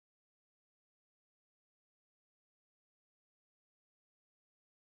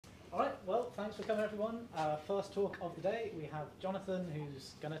All right, well, thanks for coming, everyone. Our first talk of the day, we have Jonathan,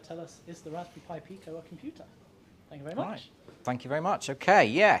 who's going to tell us, is the Raspberry Pi Pico a computer? Thank you very much. Right. Thank you very much. Okay,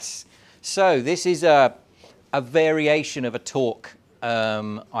 yes. So this is a variation of a talk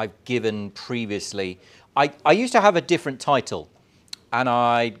I've given previously. I used to have a different title, and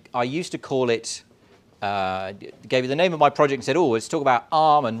I used to call it, gave it the name of my project and said, oh, let's talk about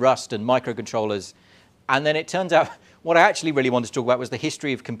ARM and Rust and microcontrollers. And then it turns out what I actually really wanted to talk about was the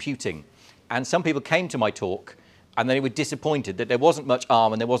history of computing. And some people came to my talk, and they were disappointed that there wasn't much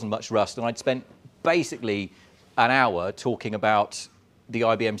ARM and there wasn't much Rust. And I'd spent basically an hour talking about the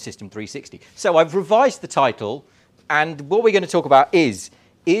IBM System 360. So I've revised the title, and what we're going to talk about is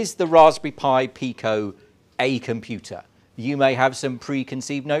the Raspberry Pi Pico a computer? You may have some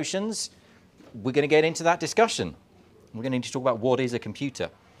preconceived notions. We're going to get into that discussion. We're going to need to talk about what is a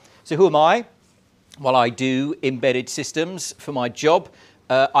computer. So who am I? Well, I do embedded systems for my job.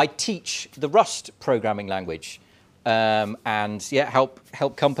 I teach the Rust programming language, and yeah,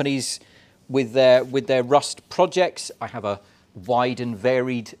 help companies with their Rust projects. I have a wide and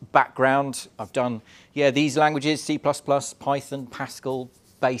varied background. I've done these languages: C++, Python, Pascal,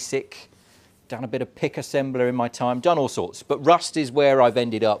 Basic. Done a bit of PIC assembler in my time. Done all sorts. But Rust is where I've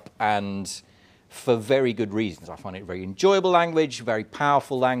ended up, and for very good reasons. I find it a very enjoyable language, very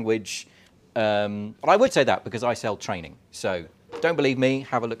powerful language. But I would say that because I sell training. So don't believe me,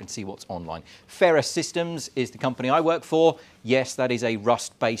 have a look and see what's online. Ferra Systems is the company I work for. Yes, that is a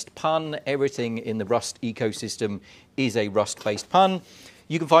Rust-based pun. Everything in the Rust ecosystem is a Rust-based pun.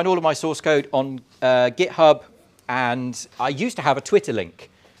 You can find all of my source code on GitHub, and I used to have a Twitter link,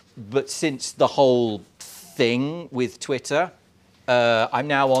 but since the whole thing with Twitter, I'm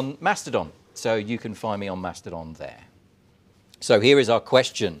now on Mastodon. So you can find me on Mastodon there. So here is our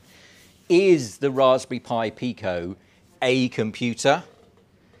question. Is the Raspberry Pi Pico a computer?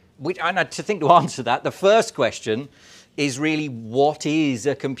 And to answer that, the first question is really, what is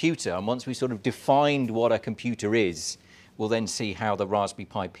a computer? And once we sort of defined what a computer is, we'll then see how the Raspberry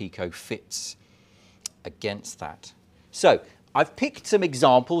Pi Pico fits against that. So I've picked some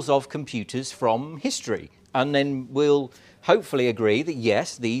examples of computers from history, and then we'll hopefully agree that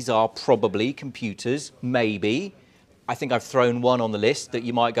yes, these are probably computers, maybe. I think I've thrown one on the list that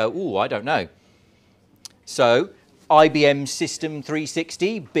you might go, ooh, I don't know. So IBM System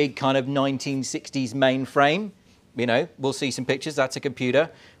 360, big kind of 1960s mainframe. You know, we'll see some pictures. That's a computer.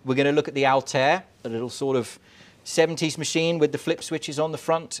 We're going to look at the Altair, a little sort of 70s machine with the flip switches on the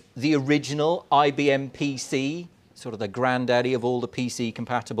front. The original IBM PC, sort of the granddaddy of all the PC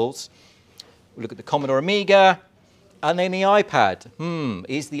compatibles. We'll look at the Commodore Amiga, and then the iPad.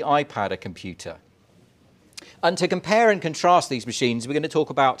 Is the iPad a computer? And to compare and contrast these machines, we're going to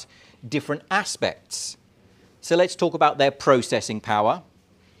talk about different aspects. So let's talk about their processing power.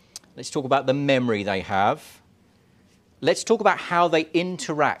 Let's talk about the memory they have. Let's talk about how they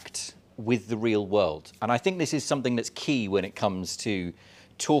interact with the real world. And I think this is something that's key when it comes to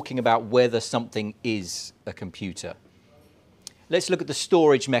talking about whether something is a computer. Let's look at the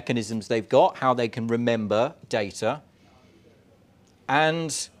storage mechanisms they've got, how they can remember data.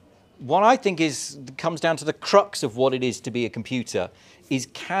 And what I think comes down to the crux of what it is to be a computer is,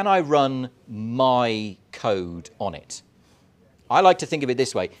 can I run my code on it? I like to think of it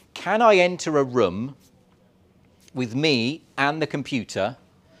this way. Can I enter a room with me and the computer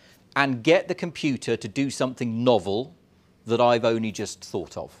and get the computer to do something novel that I've only just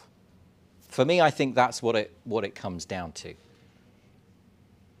thought of? For me, I think that's what it comes down to.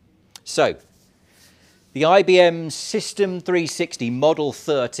 So the IBM System 360 Model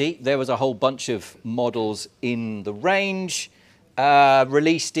 30, there was a whole bunch of models in the range,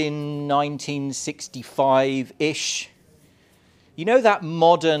 released in 1965-ish. You know that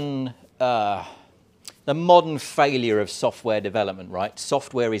the modern failure of software development, right?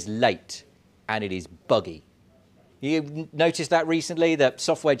 Software is late and it is buggy. You've noticed that recently, that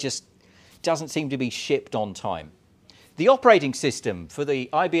software just doesn't seem to be shipped on time. The operating system for the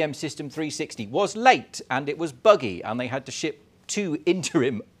IBM System 360 was late and it was buggy, and they had to ship 2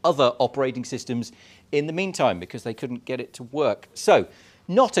 interim other operating systems in the meantime because they couldn't get it to work. So,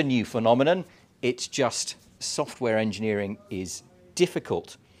 not a new phenomenon, it's just software engineering is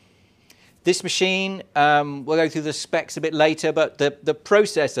difficult. This machine, we'll go through the specs a bit later, but the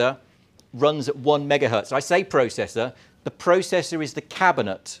processor runs at 1 megahertz. I say processor, the processor is the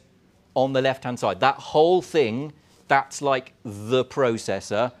cabinet on the left-hand side. That whole thing, that's like the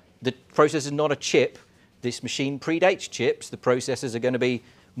processor. The processor is not a chip. This machine predates chips. The processors are going to be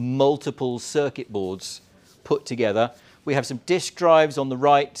multiple circuit boards put together. We have some disk drives on the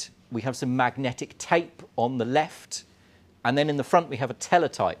right. We have some magnetic tape on the left. And then in the front, we have a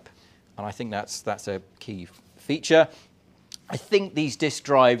teletype. And I think that's a key feature. I think these disk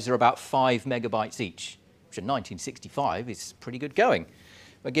drives are about 5 megabytes each, which in 1965 is pretty good going.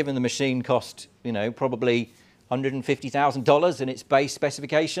 But given the machine cost, you know, probably $150,000 in its base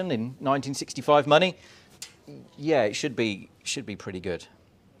specification in 1965 money, yeah, it should be pretty good.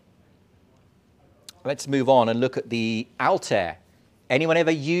 Let's move on and look at the Altair. Anyone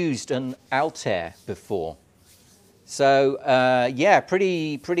ever used an Altair before? So yeah,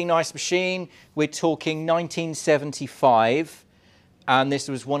 pretty nice machine. We're talking 1975, and this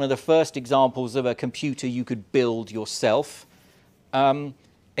was one of the first examples of a computer you could build yourself. In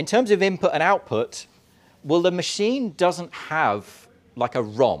terms of input and output, well, the machine doesn't have like a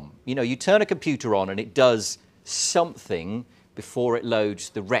ROM. You know, you turn a computer on and it does something before it loads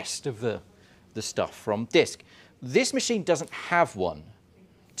the rest of the stuff from disk. This machine doesn't have one.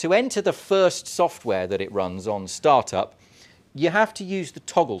 To enter the first software that it runs on startup, you have to use the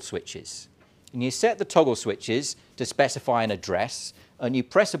toggle switches. And you set the toggle switches to specify an address, and you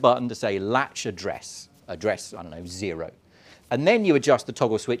press a button to say latch address, I don't know, 0. And then you adjust the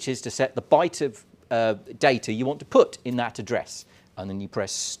toggle switches to set the byte of data you want to put in that address. And then you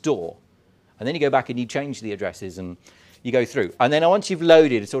press store. And then you go back and you change the addresses and you go through. And then once you've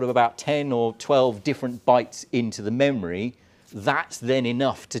loaded sort of about 10 or 12 different bytes into the memory, that's then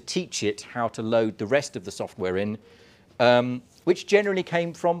enough to teach it how to load the rest of the software in, which generally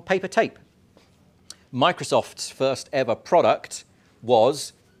came from paper tape. Microsoft's first ever product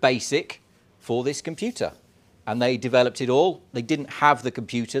was BASIC for this computer. And they developed it all. They didn't have the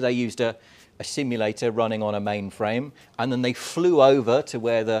computer. They used a simulator running on a mainframe. And then they flew over to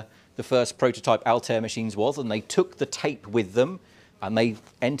where the first prototype Altair machines was, and they took the tape with them, and they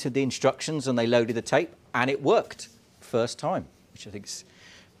entered the instructions, and they loaded the tape, and it worked first time, which I think is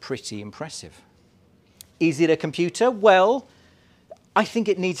pretty impressive. Is it a computer? Well, I think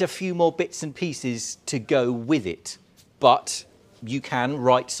it needs a few more bits and pieces to go with it, but you can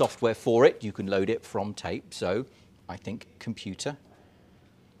write software for it. You can load it from tape, so I think computer.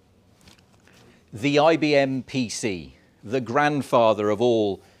 The IBM PC, the grandfather of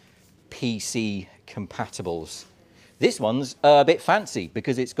all PC compatibles. This one's a bit fancy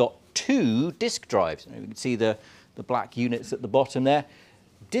because it's got 2 disk drives. You can see the black units at the bottom there.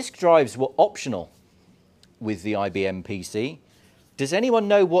 Disk drives were optional with the IBM PC. Does anyone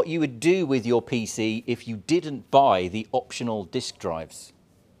know what you would do with your PC if you didn't buy the optional disk drives?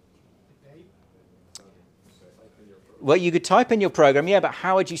 Well, you could type in your program, yeah, but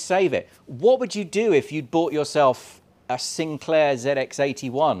how would you save it? What would you do if you'd bought yourself a Sinclair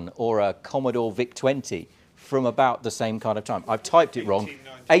ZX81 or a Commodore VIC-20 from about the same kind of time? I've typed it wrong.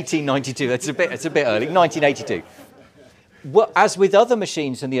 1892. That's a bit early. 1982. Well, as with other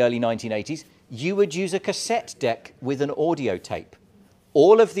machines in the early 1980s, you would use a cassette deck with an audio tape.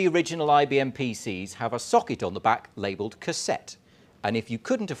 All of the original IBM PCs have a socket on the back labeled cassette. And if you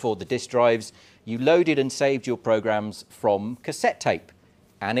couldn't afford the disk drives, you loaded and saved your programs from cassette tape.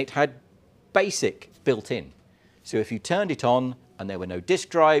 And it had BASIC built in. So if you turned it on and there were no disk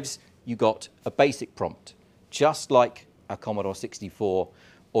drives, you got a BASIC prompt, just like a Commodore 64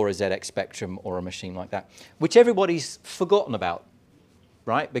 or a ZX Spectrum or a machine like that, which everybody's forgotten about,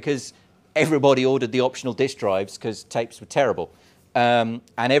 right? Because everybody ordered the optional disk drives because tapes were terrible. And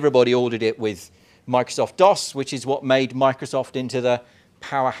everybody ordered it with Microsoft DOS, which is what made Microsoft into the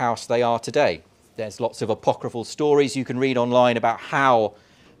powerhouse they are today. There's lots of apocryphal stories you can read online about how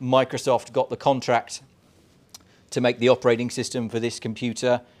Microsoft got the contract to make the operating system for this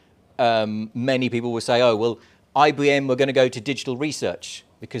computer. Many people will say, oh, well, IBM were going to go to digital research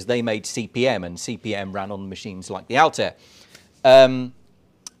because they made CPM, and CPM ran on machines like the Altair.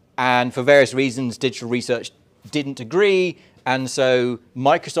 And for various reasons, digital research didn't agree, and so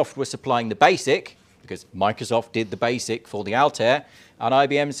Microsoft was supplying the BASIC, because Microsoft did the BASIC for the Altair, and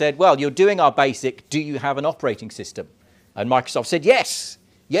IBM said, well, you're doing our BASIC, do you have an operating system? And Microsoft said, yes.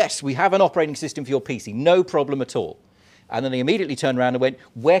 Yes, we have an operating system for your PC, no problem at all. And then they immediately turned around and went,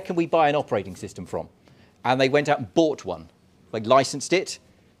 where can we buy an operating system from? And they went out and bought one. They licensed it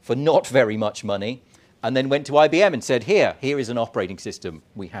for not very much money, and then went to IBM and said, here is an operating system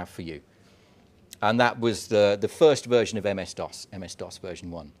we have for you. And that was the first version of MS-DOS, MS-DOS version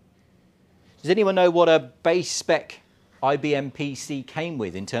 1. Does anyone know what a base spec IBM PC came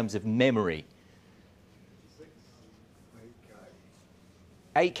with in terms of memory?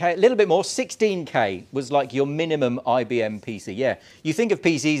 8K, a little bit more, 16K was like your minimum IBM PC. Yeah, you think of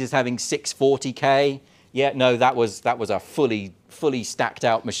PCs as having 640K. Yeah, no, that was a fully stacked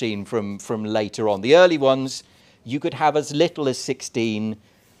out machine from later on. The early ones, you could have as little as 16. I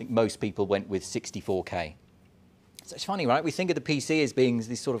think most people went with 64K. So it's funny, right? We think of the PC as being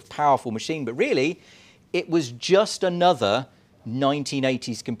this sort of powerful machine, but really, it was just another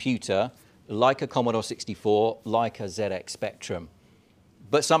 1980s computer, like a Commodore 64, like a ZX Spectrum.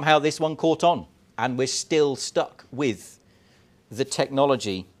 But somehow this one caught on, and we're still stuck with the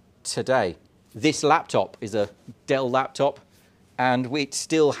technology today. This laptop is a Dell laptop, and it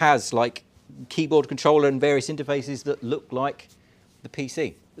still has like keyboard controller and various interfaces that look like the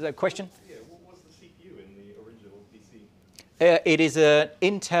PC. Is that a question? Yeah, what was the CPU in the original PC? It is an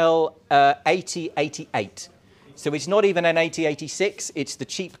Intel 8088. So it's not even an 8086, it's the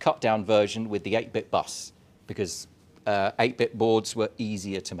cheap cut-down version with the 8-bit bus, because 8-bit boards were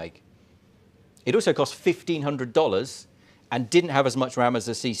easier to make. It also cost $1,500 and didn't have as much RAM as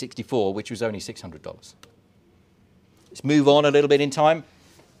the C64, which was only $600. Let's move on a little bit in time.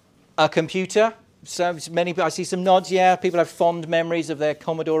 A computer. So many, I see some nods, yeah, people have fond memories of their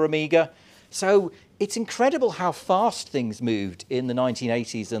Commodore Amiga. So it's incredible how fast things moved in the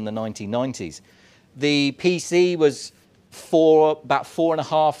 1980s and the 1990s. The PC was about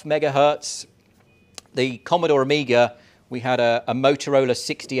 4.5 megahertz. The Commodore Amiga, we had a Motorola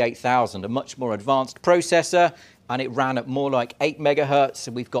 68000, a much more advanced processor, and it ran at more like 8 megahertz,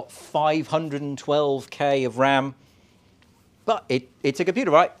 and we've got 512K of RAM. But it's a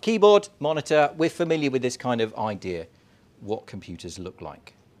computer, right? Keyboard, monitor, we're familiar with this kind of idea, what computers look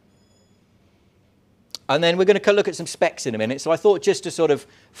like. And then we're going to look at some specs in a minute. So I thought just to sort of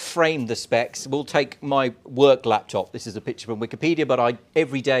frame the specs, we'll take my work laptop. This is a picture from Wikipedia, but I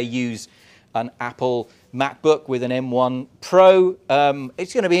every day use an Apple MacBook with an M1 Pro.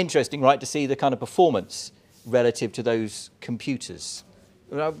 It's going to be interesting, right, to see the kind of performance relative to those computers.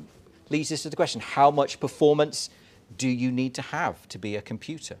 Leads us to the question, how much performance do you need to have to be a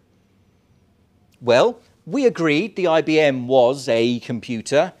computer? Well, we agreed the IBM was a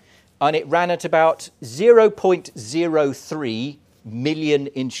computer, and it ran at about 0.03 million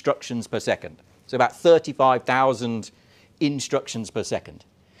instructions per second. So about 35,000 instructions per second.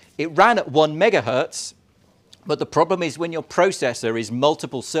 It ran at 1 megahertz, but the problem is when your processor is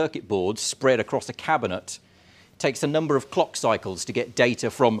multiple circuit boards spread across a cabinet, it takes a number of clock cycles to get data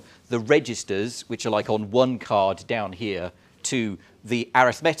from the registers, which are like on one card down here, to the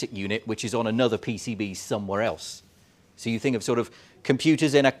arithmetic unit, which is on another PCB somewhere else. So you think of sort of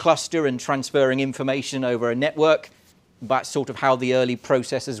computers in a cluster and transferring information over a network. That's sort of how the early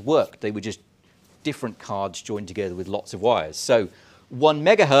processors worked. They were just different cards joined together with lots of wires. So 1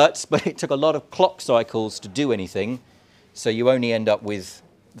 megahertz, but it took a lot of clock cycles to do anything. So you only end up with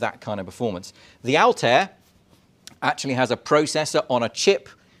that kind of performance. The Altair actually has a processor on a chip.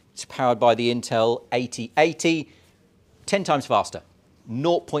 It's powered by the Intel 8080, 10 times faster.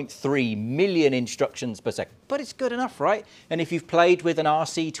 0.3 million instructions per second. But it's good enough, right? And if you've played with an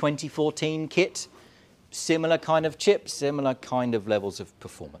RC 2014 kit, similar kind of chip, similar kind of levels of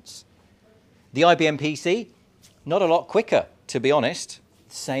performance. The IBM PC, not a lot quicker, to be honest.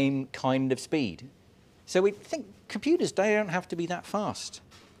 Same kind of speed. So we think computers, they don't have to be that fast.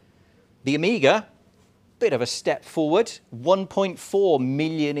 The Amiga, bit of a step forward, 1.4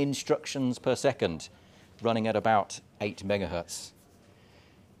 million instructions per second, running at about 8 megahertz.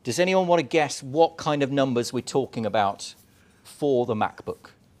 Does anyone want to guess what kind of numbers we're talking about for the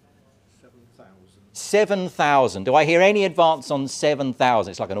MacBook? 7,000. 7,000. Do I hear any advance on 7,000?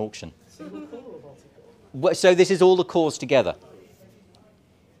 It's like an auction. Single core or multi-core? So this is all the cores together.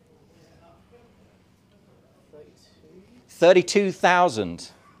 32,000.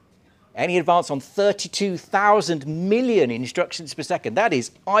 Any advance on 32,000 million instructions per second? That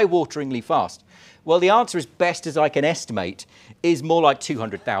is eye-wateringly fast. Well, the answer, as best as I can estimate, is more like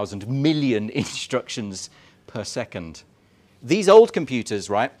 200,000 million instructions per second. These old computers,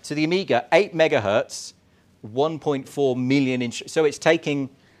 right? So the Amiga, 8 megahertz, 1.4 million. So it's taking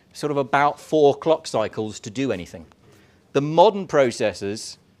sort of about 4 clock cycles to do anything. The modern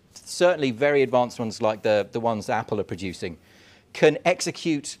processors, certainly very advanced ones like the ones Apple are producing, can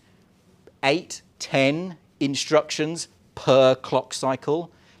execute 8, 10 instructions per clock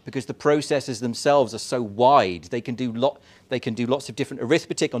cycle, because the processors themselves are so wide. They can do lots of different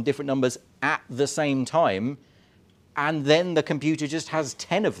arithmetic on different numbers at the same time, and then the computer just has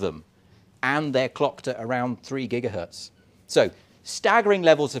 10 of them, and they're clocked at around 3 gigahertz. So staggering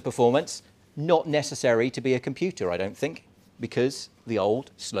levels of performance, not necessary to be a computer, I don't think, because the old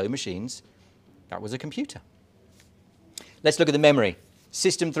slow machines, that was a computer. Let's look at the memory.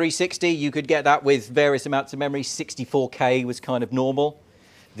 System 360, you could get that with various amounts of memory. 64K was kind of normal.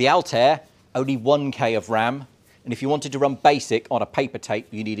 The Altair, only 1K of RAM. And if you wanted to run BASIC on a paper tape,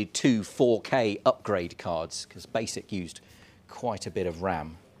 you needed 2 4K upgrade cards, because BASIC used quite a bit of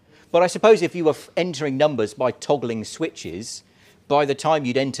RAM. But I suppose if you were entering numbers by toggling switches, by the time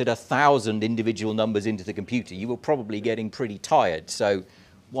you'd entered 1,000 individual numbers into the computer, you were probably getting pretty tired. So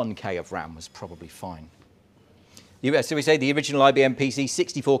 1K of RAM was probably fine. So we say the original IBM PC,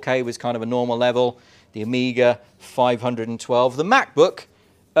 64K was kind of a normal level. The Amiga, 512. The MacBook,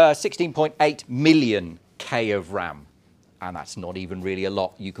 16.8 million K of RAM. And that's not even really a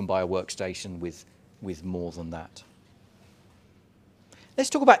lot. You can buy a workstation with more than that. Let's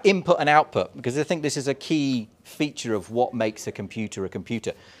talk about input and output, because I think this is a key feature of what makes a computer a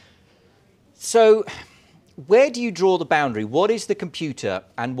computer. So where do you draw the boundary? What is the computer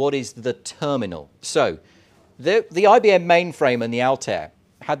and what is the terminal? So the IBM mainframe and the Altair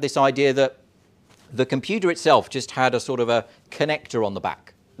had this idea that the computer itself just had a sort of a connector on the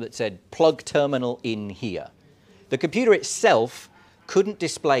back that said plug terminal in here. The computer itself couldn't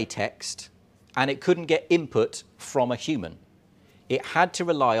display text and it couldn't get input from a human. It had to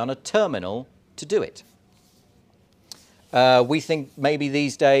rely on a terminal to do it. We think maybe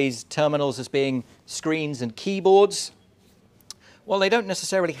these days terminals as being screens and keyboards. Well, they don't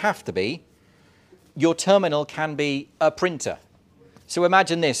necessarily have to be. Your terminal can be a printer. So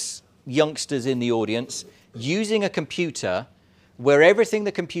imagine this, youngsters in the audience, using a computer where everything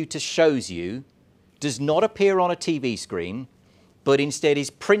the computer shows you does not appear on a TV screen, but instead is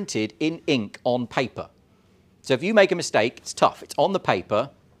printed in ink on paper. So if you make a mistake, it's tough. It's on the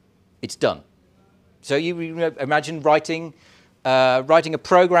paper. It's done. So you imagine writing a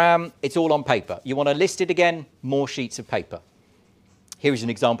program. It's all on paper. You want to list it again, more sheets of paper. Here is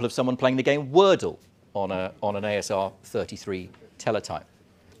an example of someone playing the game Wordle on an ASR 33 teletype.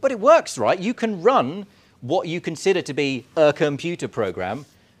 But it works, right? You can run what you consider to be a computer program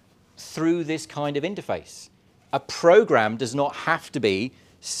through this kind of interface. A program does not have to be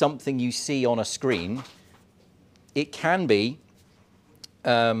something you see on a screen. It can be,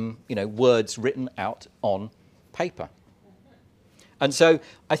 words written out on paper. And so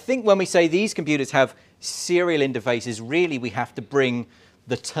I think when we say these computers have serial interfaces, really we have to bring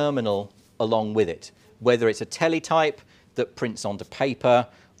the terminal along with it, whether it's a teletype that prints onto paper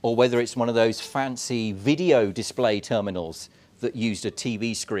or whether it's one of those fancy video display terminals that used a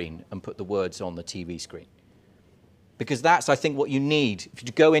TV screen and put the words on the TV screen. Because that's, I think, what you need. If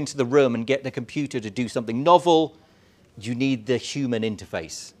you go into the room and get the computer to do something novel, you need the human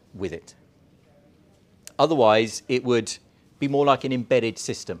interface with it. Otherwise, it would be more like an embedded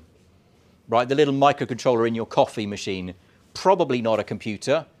system, right? The little microcontroller in your coffee machine, probably not a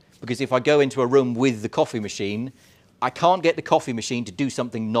computer, because if I go into a room with the coffee machine, I can't get the coffee machine to do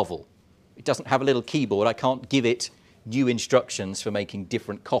something novel. It doesn't have a little keyboard. I can't give it new instructions for making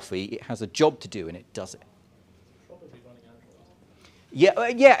different coffee. It has a job to do, and it does it. Probably running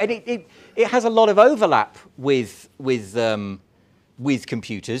Android. Yeah, and it has a lot of overlap with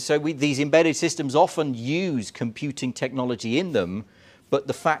computers. So these embedded systems often use computing technology in them, but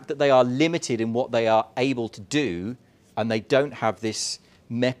the fact that they are limited in what they are able to do, and they don't have this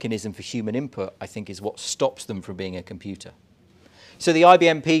mechanism for human input, I think is what stops them from being a computer. So the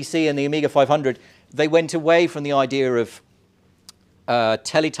IBM PC and the Amiga 500, they went away from the idea of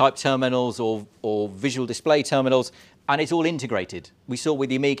teletype terminals or visual display terminals, and it's all integrated. We saw with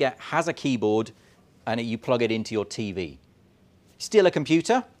the Amiga, it has a keyboard, and you plug it into your TV. Still a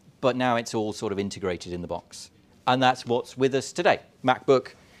computer, but now it's all sort of integrated in the box. And that's what's with us today.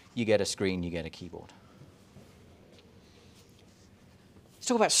 MacBook, you get a screen, you get a keyboard. Let's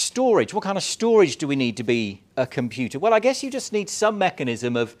talk about storage. What kind of storage do we need to be a computer? Well, I guess you just need some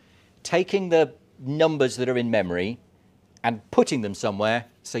mechanism of taking the numbers that are in memory and putting them somewhere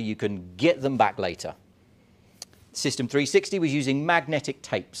so you can get them back later. System 360 was using magnetic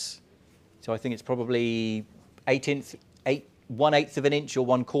tapes. So I think it's probably 1/8 of an inch or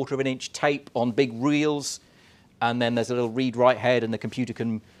 1/4 of an inch tape on big reels. And then there's a little read-write head, and the computer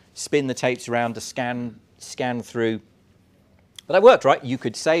can spin the tapes around to scan through. But that worked, right? You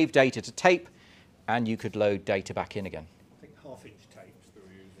could save data to tape, and you could load data back in again. I think half-inch tapes they were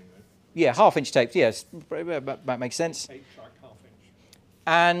using though. Yeah, half-inch tapes, yes. That makes sense. 8-track half-inch.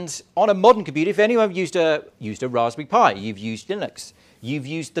 And on a modern computer, if anyone used a Raspberry Pi, you've used Linux. You've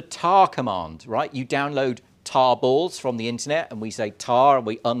used the tar command, right? You download tar balls from the internet, and we say tar, and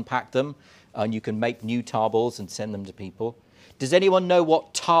we unpack them, and you can make new tar balls and send them to people. Does anyone know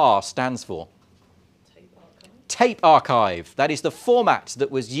what tar stands for? Tape archive. That is the format that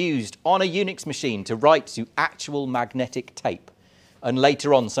was used on a Unix machine to write to actual magnetic tape. And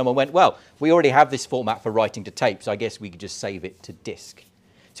later on, someone went, well, we already have this format for writing to tape, so I guess we could just save it to disk.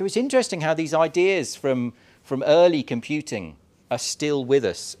 So it's interesting how these ideas from early computing are still with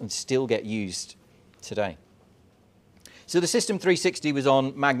us and still get used today. So the System 360 was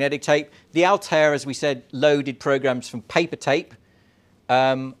on magnetic tape. The Altair, as we said, loaded programs from paper tape.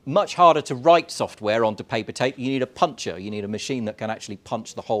 Much harder to write software onto paper tape. You need a puncher. You need a machine that can actually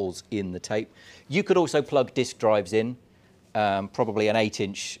punch the holes in the tape. You could also plug disk drives in, probably an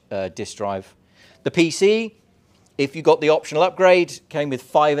 8-inch disk drive. The PC, if you got the optional upgrade, came with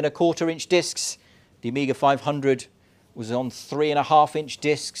 5¼ inch discs. The Amiga 500 was on 3.5-inch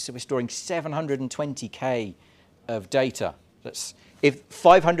discs. So we're storing 720K of data. That's if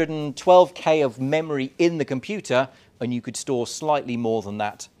 512K of memory in the computer, and you could store slightly more than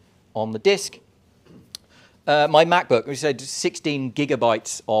that on the disk. My MacBook, we said 16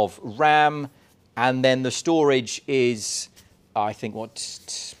 gigabytes of RAM, and then the storage is, I think,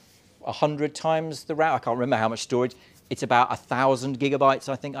 100 times the RAM. I can't remember how much storage. It's about 1,000 gigabytes,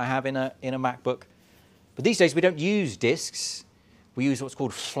 I think I have in a MacBook. But these days we don't use disks. We use what's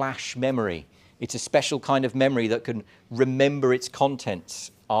called flash memory. It's a special kind of memory that can remember its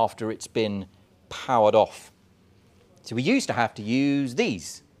contents after it's been powered off. So we used to have to use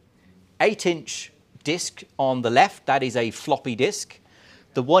these. 8-inch disk on the left, that is a floppy disk.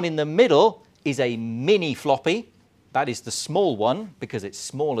 The one in the middle is a mini floppy. That is the small one because it's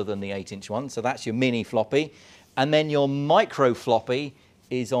smaller than the 8-inch one. So that's your mini floppy. And then your micro floppy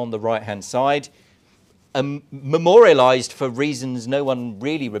is on the right-hand side. Memorialized for reasons no one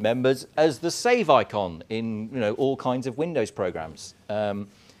really remembers as the save icon in all kinds of Windows programs. Yeah,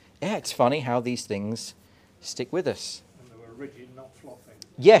 it's funny how these things stick with us. And they were rigid, not floppy.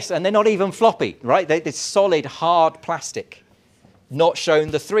 Yes, and they're not even floppy, right? They're solid, hard plastic. Not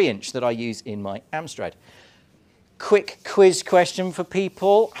shown the 3-inch that I use in my Amstrad. Quick quiz question for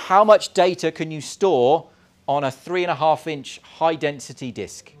people. How much data can you store on a 3.5-inch high-density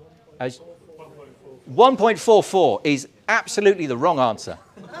disk? 1.44 is absolutely the wrong answer.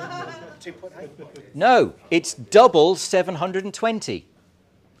 2.8. No, it's double 720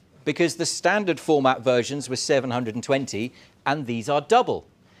 because the standard format versions were 720 and these are double.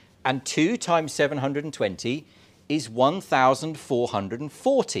 And 2 times 720 is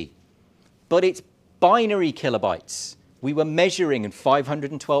 1,440. But it's binary kilobytes. We were measuring in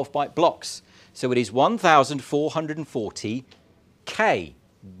 512-byte blocks. So it is 1,440 K,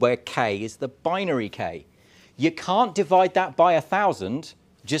 where K is the binary K. You can't divide that by 1,000,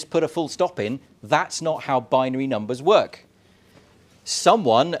 just put a full stop in. That's not how binary numbers work.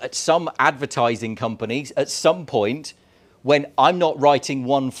 Someone at some advertising companies at some point, when I'm not writing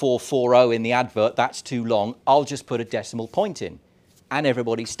 1440 in the advert, that's too long, I'll just put a decimal point in. And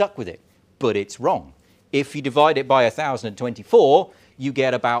everybody's stuck with it. But it's wrong. If you divide it by 1,024, you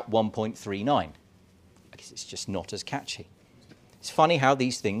get about 1.39. I guess it's just not as catchy. It's funny how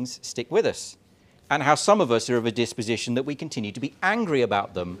these things stick with us and how some of us are of a disposition that we continue to be angry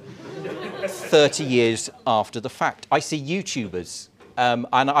about them 30 years after the fact. I see YouTubers, and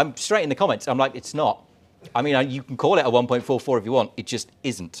I'm straight in the comments. I'm like, it's not. I mean, you can call it a 1.44 if you want. It just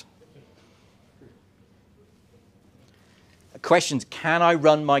isn't. Questions, can I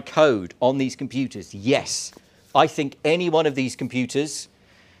run my code on these computers? Yes. I think any one of these computers,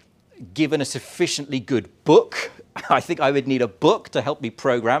 given a sufficiently good book, I think I would need a book to help me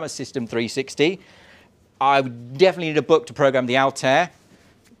program a System 360. I would definitely need a book to program the Altair.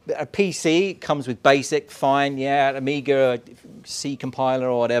 A PC comes with BASIC, fine, yeah, Amiga, C compiler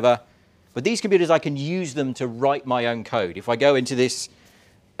or whatever. But these computers, I can use them to write my own code. If I go into this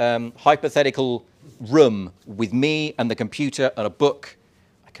hypothetical room with me and the computer and a book,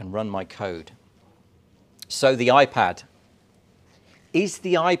 I can run my code. So the iPad. Is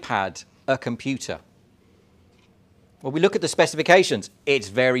the iPad a computer? Well, we look at the specifications. It's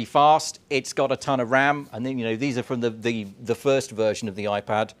very fast. It's got a ton of RAM. And then, these are from the first version of the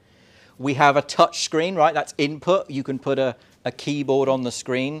iPad. We have a touch screen, right? That's input. You can put a keyboard on the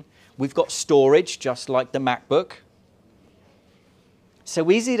screen. We've got storage, just like the MacBook.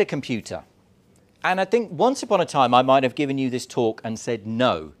 So is it a computer? And I think once upon a time, I might have given you this talk and said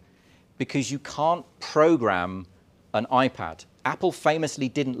no, because you can't program an iPad. Apple famously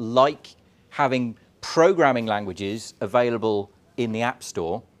didn't like having programming languages available in the App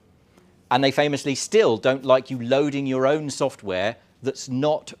Store, and they famously still don't like you loading your own software that's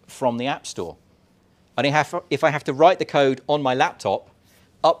not from the App Store. And if I have to write the code on my laptop,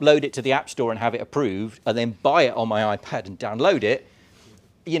 upload it to the App Store and have it approved, and then buy it on my iPad and download it,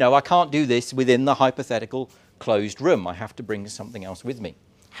 I can't do this within the hypothetical closed room. I have to bring something else with me.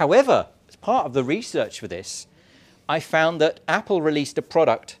 However, as part of the research for this, I found that Apple released a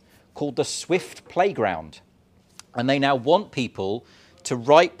product called the Swift Playground. And they now want people to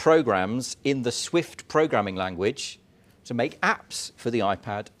write programs in the Swift programming language to make apps for the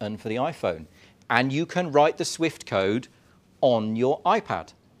iPad and for the iPhone. And you can write the Swift code on your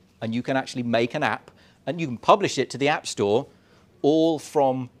iPad. And you can actually make an app and you can publish it to the App Store all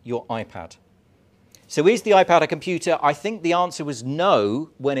from your iPad. So is the iPad a computer? I think the answer was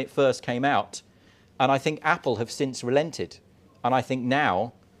no when it first came out. And I think Apple have since relented. And I think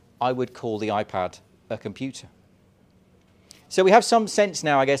now I would call the iPad a computer. So we have some sense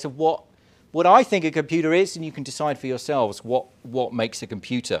now, I guess, of what I think a computer is, and you can decide for yourselves what makes a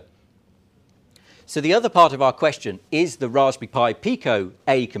computer. So the other part of our question, is the Raspberry Pi Pico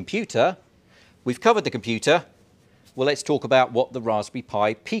a computer? We've covered the computer. Well, let's talk about what the Raspberry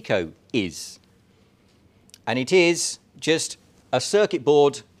Pi Pico is. And it is just a circuit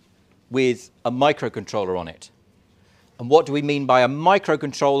board with a microcontroller on it. And what do we mean by a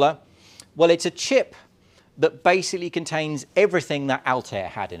microcontroller? Well, it's a chip that basically contains everything that Altair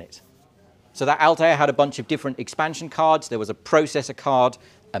had in it. So that Altair had a bunch of different expansion cards. There was a processor card,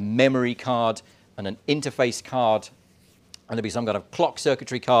 a memory card, and an interface card, and there'd be some kind of clock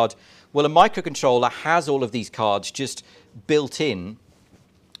circuitry card. Well, a microcontroller has all of these cards just built in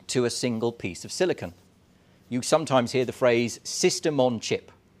to a single piece of silicon. You sometimes hear the phrase system on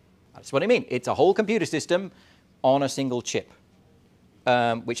chip. That's what I mean. It's a whole computer system on a single chip,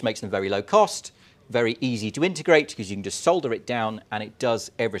 which makes them very low cost, very easy to integrate because you can just solder it down and it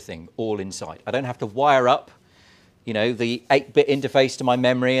does everything all inside. I don't have to wire up, you know, the 8-bit interface to my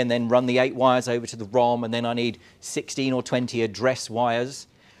memory and then run the 8 wires over to the ROM, and then I need 16 or 20 address wires.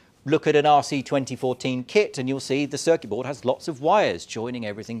 Look at an RC 2014 kit and you'll see the circuit board has lots of wires joining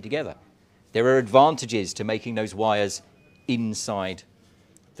everything together. There are advantages to making those wires inside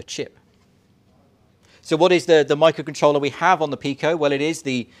the chip. So what is the microcontroller we have on the Pico? Well, it is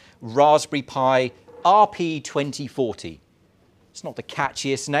the Raspberry Pi RP2040. It's not the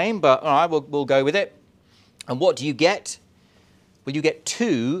catchiest name, but all right, we'll go with it. And what do you get? Well, you get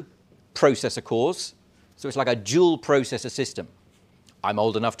 2 processor cores. So it's like a dual processor system. I'm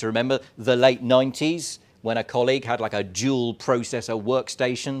old enough to remember the late 90s when a colleague had like a dual processor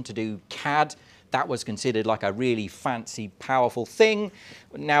workstation to do CAD. That was considered like a really fancy, powerful thing.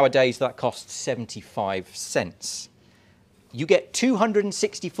 Nowadays, that costs 75 cents. You get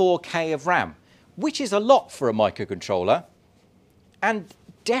 264K of RAM, which is a lot for a microcontroller, and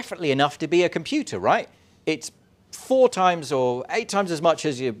definitely enough to be a computer, right? It's 4 times or 8 times as much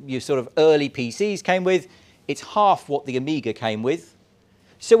as your sort of early PCs came with. It's half what the Amiga came with.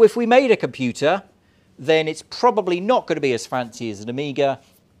 So if we made a computer, then it's probably not going to be as fancy as an Amiga,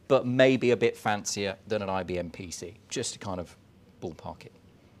 but maybe a bit fancier than an IBM PC, just to kind of ballpark it.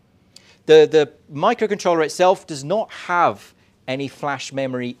 The microcontroller itself does not have any flash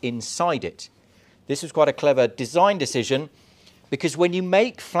memory inside it. This was quite a clever design decision, because when you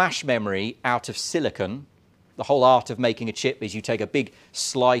make flash memory out of silicon, the whole art of making a chip is you take a big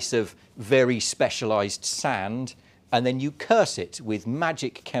slice of very specialized sand and then you curse it with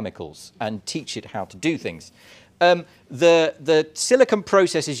magic chemicals and teach it how to do things. The silicon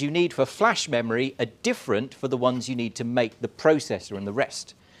processors you need for flash memory are different for the ones you need to make the processor and the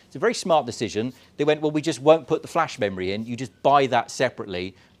rest. It's a very smart decision. They went, well, we just won't put the flash memory in. You just buy that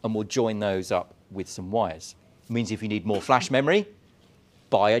separately and we'll join those up with some wires. It means if you need more flash memory,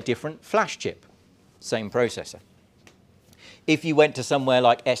 buy a different flash chip. Same processor. If you went to somewhere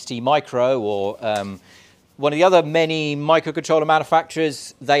like ST Micro or one of the other many microcontroller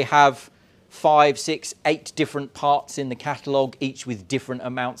manufacturers, they have 5, 6, 8 different parts in the catalog, each with different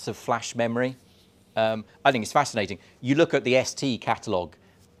amounts of flash memory. I think it's fascinating. You look at the ST catalog,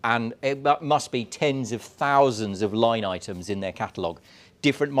 and it must be tens of thousands of line items in their catalog.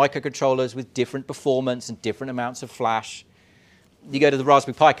 Different microcontrollers with different performance and different amounts of flash. You go to the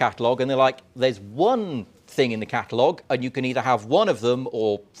Raspberry Pi catalog, and they're like, there's one thing in the catalog, and you can either have one of them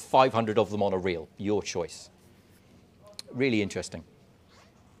or 500 of them on a reel. Your choice. Really interesting.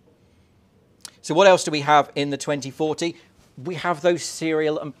 So what else do we have in the 2040? We have those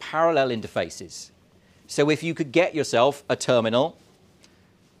serial and parallel interfaces. So if you could get yourself a terminal,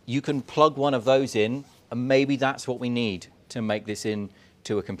 you can plug one of those in, and maybe that's what we need to make this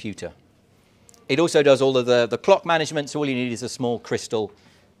into a computer. It also does all of the clock management, so all you need is a small crystal,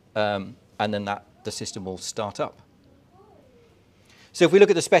 and then the system will start up. So if we look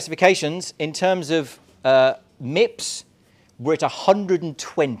at the specifications, in terms of MIPS, we're at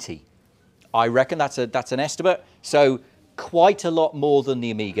 120. I reckon that's an estimate. So quite a lot more than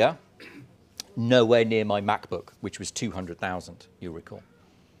the Amiga. Nowhere near my MacBook, which was 200,000, you'll recall.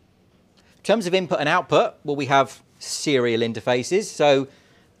 In terms of input and output, well, we have serial interfaces. So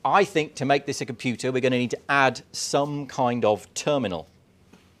I think to make this a computer, we're going to need to add some kind of terminal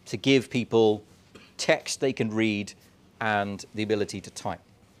to give people text they can read and the ability to type.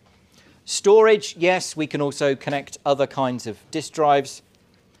 Storage, yes, we can also connect other kinds of disk drives.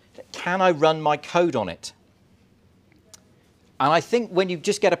 Can I run my code on it? And I think when you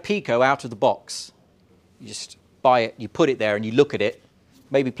just get a Pico out of the box, you just buy it, you put it there and you look at it,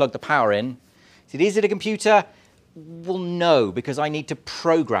 maybe plug the power in. Is it a computer? Well, no, because I need to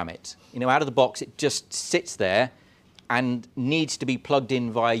program it. Out of the box, it just sits there and needs to be plugged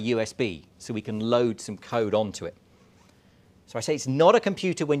in via USB so we can load some code onto it. So I say it's not a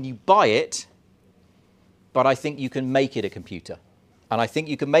computer when you buy it, but I think you can make it a computer. And I think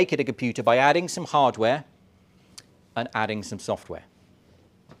you can make it a computer by adding some hardware and adding some software.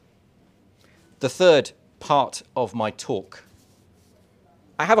 The third part of my talk.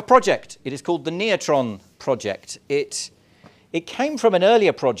 I have a project. It is called the Neutron project. It came from an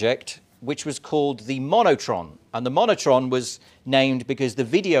earlier project which was called the Monotron. And the Monotron was named because the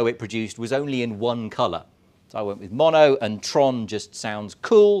video it produced was only in one color. So I went with mono, and tron just sounds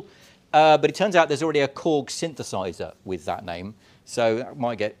cool. But it turns out there's already a Korg synthesizer with that name. So that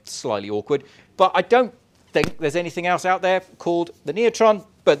might get slightly awkward. But I don't think there's anything else out there called the Neutron.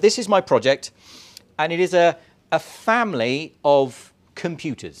 But this is my project. And it is a family of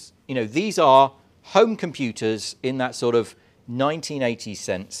computers. These are home computers in that sort of 1980s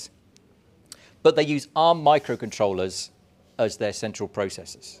sense. But they use ARM microcontrollers as their central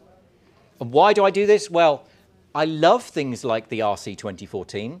processors. And why do I do this? Well, I love things like the RC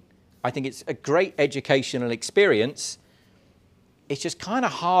 2014. I think it's a great educational experience. It's just kind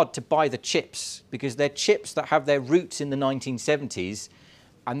of hard to buy the chips because they're chips that have their roots in the 1970s,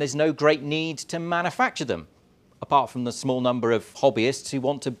 and there's no great need to manufacture them, apart from the small number of hobbyists who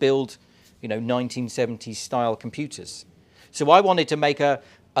want to build 1970s style computers. So I wanted to make a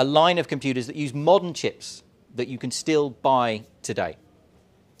line of computers that use modern chips that you can still buy today.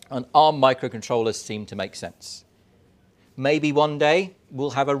 And ARM microcontrollers seem to make sense. Maybe one day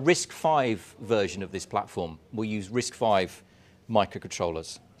we'll have a RISC-V version of this platform. We'll use RISC-V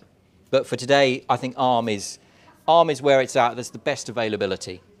microcontrollers. But for today, I think ARM is where it's at. That's the best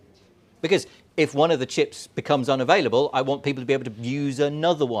availability. Because if one of the chips becomes unavailable, I want people to be able to use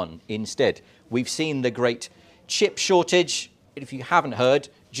another one instead. We've seen the great chip shortage. If you haven't heard,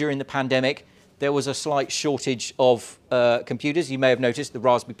 during the pandemic, there was a slight shortage of computers. You may have noticed the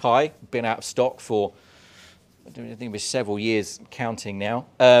Raspberry Pi been out of stock for, I think it was several years, counting now,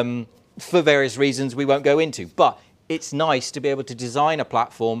 for various reasons we won't go into. But it's nice to be able to design a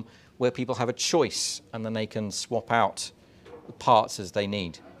platform where people have a choice and then they can swap out the parts as they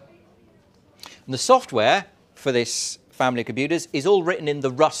need. And the software for this family of computers is all written in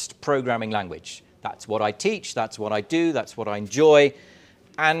the Rust programming language. That's what I teach, that's what I do, that's what I enjoy.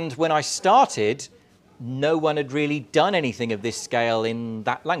 And when I started, no one had really done anything of this scale in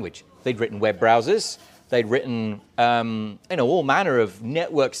that language. They'd written web browsers, they'd written all manner of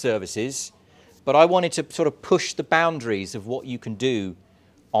network services, but I wanted to sort of push the boundaries of what you can do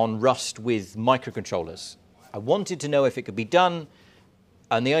on Rust with microcontrollers. I wanted to know if it could be done,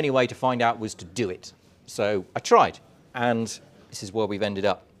 and the only way to find out was to do it. So I tried, and this is where we've ended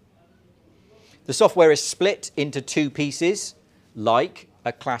up. The software is split into two pieces, like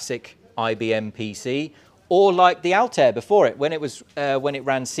a classic IBM PC, or like the Altair before it. When it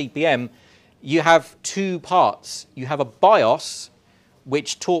ran CPM, you have two parts. You have a BIOS,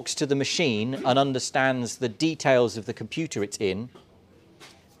 which talks to the machine and understands the details of the computer it's in.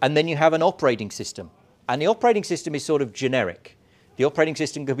 And then you have an operating system. And the operating system is sort of generic. The operating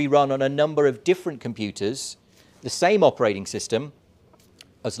system can be run on a number of different computers, the same operating system,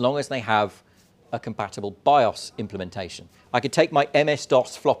 as long as they have a compatible BIOS implementation. I could take my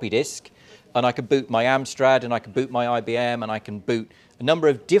MS-DOS floppy disk, and I could boot my Amstrad, and I could boot my IBM, and I can boot a number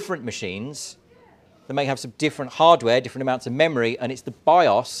of different machines that may have some different hardware, different amounts of memory, and it's the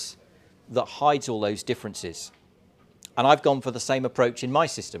BIOS that hides all those differences. And I've gone for the same approach in my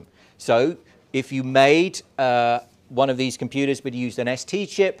system. So if you made one of these computers but used an ST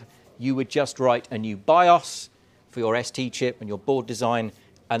chip, you would just write a new BIOS for your ST chip and your board design,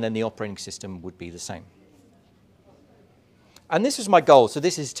 and then the operating system would be the same. And this was my goal. So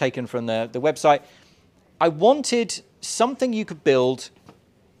this is taken from the website. I wanted something you could build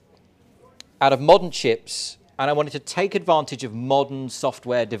out of modern chips, and I wanted to take advantage of modern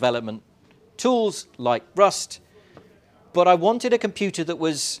software development tools like Rust, but I wanted a computer that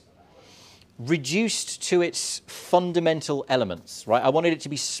was reduced to its fundamental elements, right? I wanted it to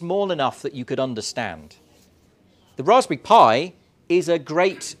be small enough that you could understand. The Raspberry Pi is a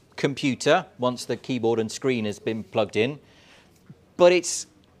great computer once the keyboard and screen has been plugged in, but it's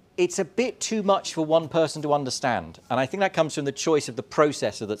a bit too much for one person to understand. And I think that comes from the choice of the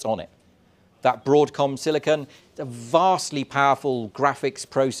processor that's on it. that Broadcom silicon. It's a vastly powerful graphics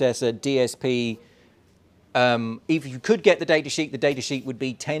processor, DSP. If you could get the datasheet would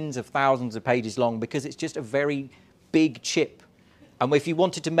be tens of thousands of pages long because it's just a very big chip. And if you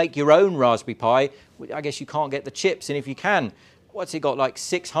wanted to make your own Raspberry Pi, I guess you can't get the chips. And if you can, what's it got, like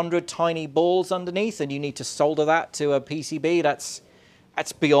 600 tiny balls underneath, and you need to solder that to a PCB? That's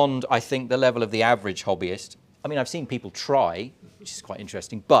beyond, I think, the level of the average hobbyist. I mean, I've seen people try, which is quite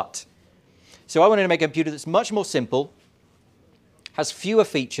interesting. But, so I wanted to make a computer that's much more simple, has fewer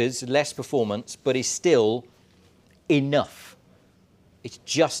features, less performance, but is still enough. It's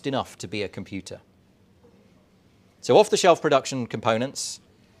just enough to be a computer. So off-the-shelf production components.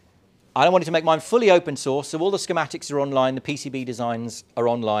 I wanted to make mine fully open source, so all the schematics are online, the PCB designs are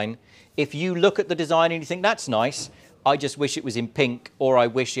online. If you look at the design and you think, that's nice, I just wish it was in pink, or I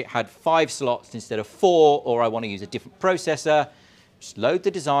wish it had 5 slots instead of 4, or I want to use a different processor, just load the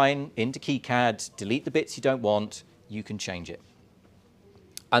design into KiCad, delete the bits you don't want, you can change it.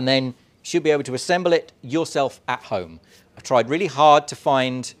 And then you should be able to assemble it yourself at home. I tried really hard to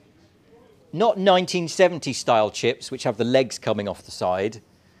find not 1970 style chips, which have the legs coming off the side,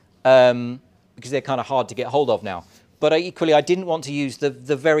 because they're kind of hard to get hold of now. But equally, I didn't want to use the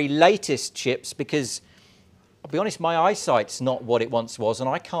very latest chips because, I'll be honest, my eyesight's not what it once was, and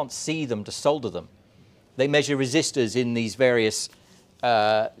I can't see them to solder them. They measure resistors in these various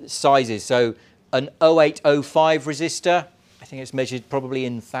sizes. So an 0805 resistor, I think it's measured probably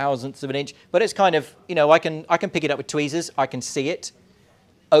in thousandths of an inch, but it's kind of, you know, I can pick it up with tweezers, I can see it.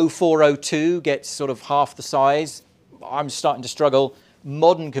 0402 gets sort of half the size. I'm starting to struggle.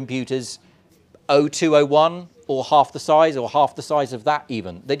 Modern computers, 0201 or half the size of that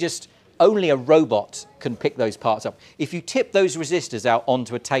even. They just, only a robot can pick those parts up. If you tip those resistors out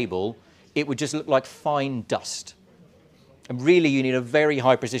onto a table, it would just look like fine dust. And really you need a very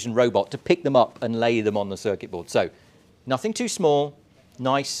high precision robot to pick them up and lay them on the circuit board. So nothing too small,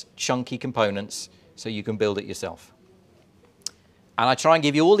 nice chunky components so you can build it yourself. And I try and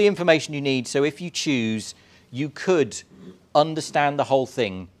give you all the information you need, so if you choose, you could understand the whole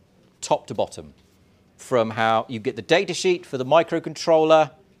thing top to bottom. From how you get the data sheet for the microcontroller.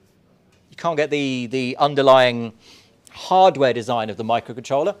 You can't get the underlying hardware design of the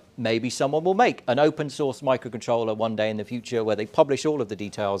microcontroller. Maybe someone will make an open source microcontroller one day in the future where they publish all of the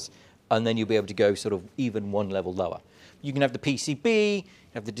details, and then you'll be able to go sort of even one level lower. You can have the PCB, you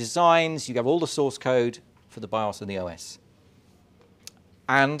have the designs, you have all the source code for the BIOS and the OS.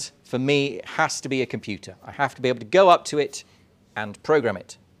 And for me, it has to be a computer. I have to be able to go up to it and program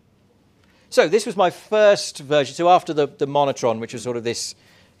it. So this was my first version. So after the Monotron, which was sort of this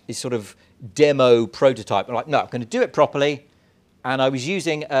sort of demo prototype, I'm like, no, I'm going to do it properly. And I was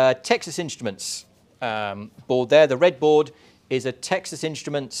using a Texas Instruments board there. The red board is a Texas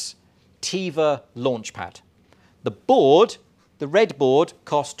Instruments TIVA Launchpad. The board, the red board,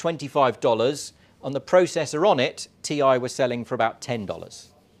 cost $25. And the processor on it, TI was selling for about $10.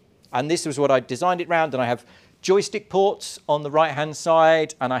 And this was what I designed it around. And I have joystick ports on the right-hand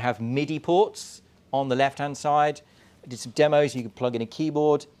side, and I have MIDI ports on the left-hand side. I did some demos. You could plug in a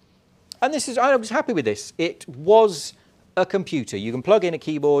keyboard. And this is, I was happy with this. It was a computer. You can plug in a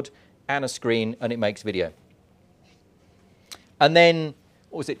keyboard and a screen, and it makes video. And then,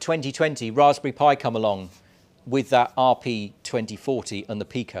 what was it, 2020, Raspberry Pi come along with that RP2040 and the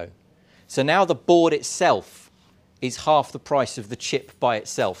Pico. So now the board itself is half the price of the chip by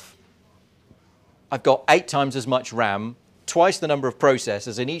itself. I've got 8 times as much RAM, twice the number of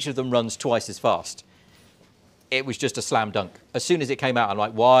processors, and each of them runs twice as fast. It was just a slam dunk. As soon as it came out, I'm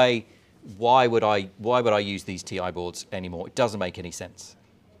like, why would I use these TI boards anymore? It doesn't make any sense.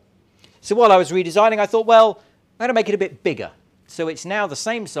 So while I was redesigning, I thought, well, I'm going to make it a bit bigger. So it's now the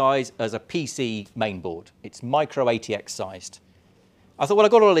same size as a PC main board. It's micro ATX sized. I thought, well,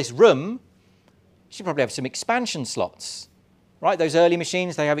 I've got all this room. You should probably have some expansion slots, right? Those early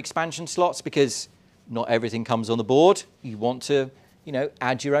machines, they have expansion slots because not everything comes on the board. You want to, you know,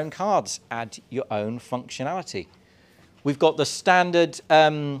 add your own cards, add your own functionality. We've got the standard,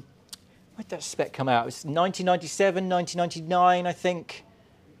 when did that spec come out? It was 1997, 1999, I think.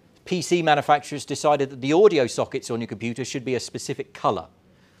 PC manufacturers decided that the audio sockets on your computer should be a specific color.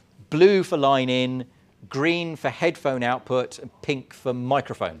 Blue for line in, green for headphone output, and pink for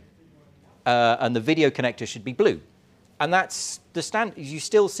microphone. And the video connector should be blue. And that's the standard. You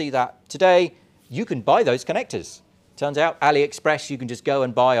still see that today. You can buy those connectors. Turns out AliExpress, you can just go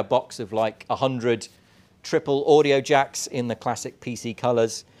and buy a box of like 100 triple audio jacks in the classic PC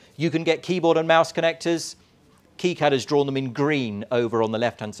colors. You can get keyboard and mouse connectors. KiCad has drawn them in green over on the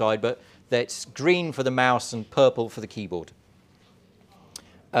left-hand side, but that's green for the mouse and purple for the keyboard.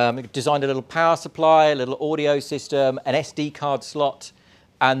 Designed a little power supply, a little audio system, an SD card slot,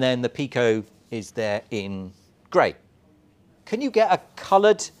 and then the Pico is there in grey. Can you get a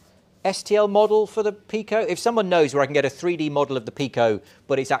coloured STL model for the Pico? If someone knows where I can get a 3D model of the Pico,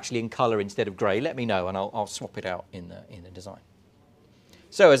 but it's actually in colour instead of grey, let me know and I'll swap it out in the design.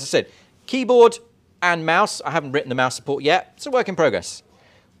 So as I said, keyboard and mouse. I haven't written the mouse support yet. It's a work in progress.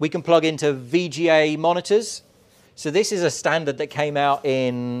 We can plug into VGA monitors. So this is a standard that came out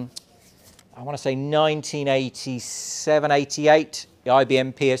in, I want to say 1987, 88. The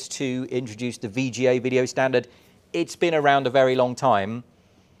IBM PS2 introduced the VGA video standard. It's been around a very long time,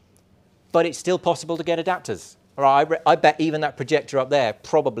 but it's still possible to get adapters. All right, I bet even that projector up there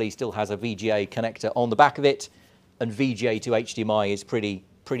probably still has a VGA connector on the back of it, and VGA to HDMI is pretty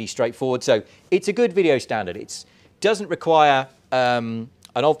straightforward. So it's a good video standard. It doesn't require an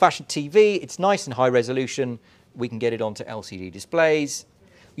old-fashioned TV. It's nice and high resolution. We can get it onto LCD displays.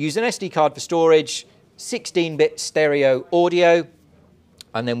 We use an SD card for storage, 16-bit stereo audio,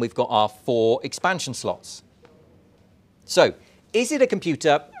 and then we've got our 4 expansion slots. So, is it a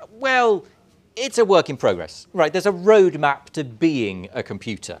computer? Well, it's a work in progress. Right, there's a roadmap to being a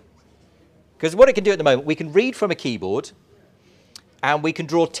computer. Because what it can do at the moment, we can read from a keyboard, and we can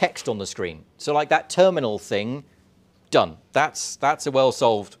draw text on the screen. So like that terminal thing, done. That's a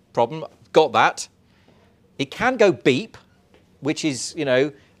well-solved problem. Got that. It can go beep, which is, you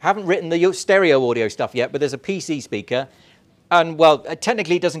know, haven't written the stereo audio stuff yet, but there's a PC speaker. And, well,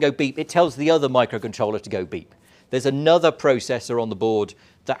 technically it doesn't go beep. It tells the other microcontroller to go beep. There's another processor on the board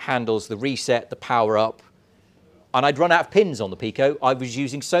that handles the reset, the power up. And I'd run out of pins on the Pico. I was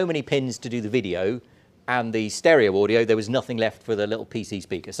using so many pins to do the video and the stereo audio, there was nothing left for the little PC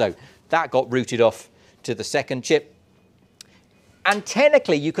speaker. So that got routed off to the second chip. And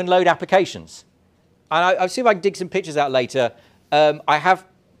technically, you can load applications. And I'll see if I can dig some pictures out later. I have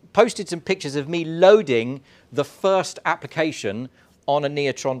posted some pictures of me loading the first application on a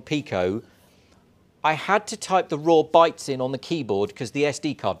Neotron Pico. I had to type the raw bytes in on the keyboard because the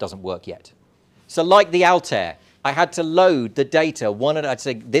SD card doesn't work yet. So like the Altair, I had to load the data. I'd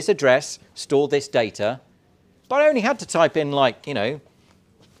say this address, store this data. But I only had to type in like, you know,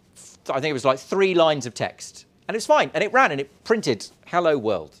 I think it was like 3 lines of text. And it's fine. And it ran and it printed hello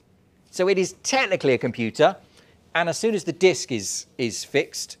world. So it is technically a computer. And as soon as the disk is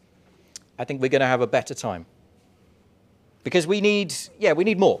fixed, I think we're going to have a better time. Because we need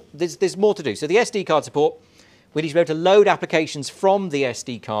more. There's more to do. So the SD card support, we need to be able to load applications from the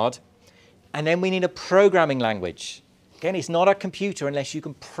SD card. And then we need a programming language. Again, it's not a computer unless you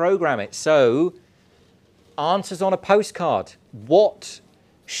can program it. So answers on a postcard. What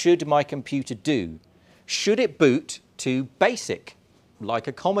should my computer do? Should it boot to BASIC, like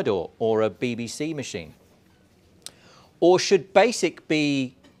a Commodore or a BBC machine? Or should BASIC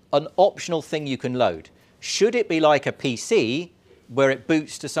be an optional thing you can load? Should it be like a PC, where it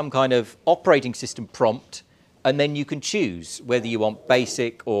boots to some kind of operating system prompt, and then you can choose whether you want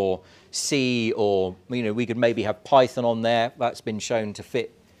BASIC or C, or, you know, we could maybe have Python on there. That's been shown to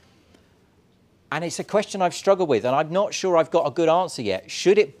fit. And it's a question I've struggled with, and I'm not sure I've got a good answer yet.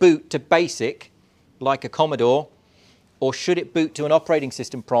 Should it boot to BASIC, like a Commodore, or should it boot to an operating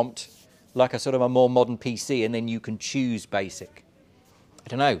system prompt, like a sort of a more modern PC, and then you can choose BASIC? I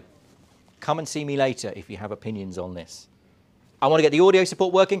don't know. Come and see me later if you have opinions on this. I want to get the audio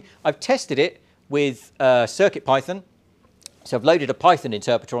support working. I've tested it with CircuitPython. So I've loaded a Python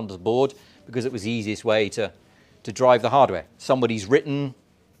interpreter onto the board because it was the easiest way to drive the hardware. Somebody's written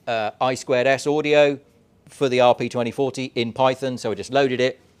I2S audio for the RP2040 in Python, so I just loaded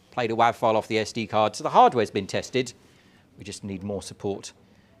it, played a WAV file off the SD card. So the hardware's been tested. We just need more support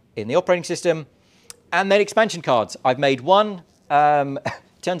in the operating system. And then expansion cards. I've made one.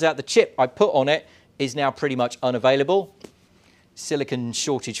 Turns out the chip I put on it is now pretty much unavailable. Silicon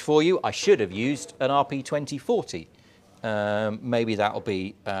shortage for you. I should have used an RP2040. Maybe that'll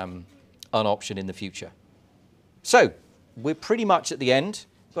be an option in the future. So we're pretty much at the end.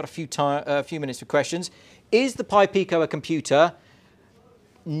 Got a few minutes for questions. Is the Pi Pico a computer?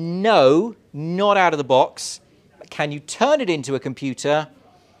 No, not out of the box. Can you turn it into a computer?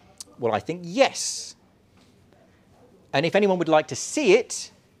 Well, I think yes. And if anyone would like to see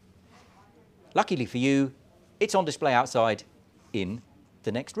it, luckily for you, it's on display outside in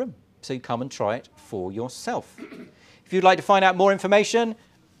the next room. So you come and try it for yourself. If you'd like to find out more information,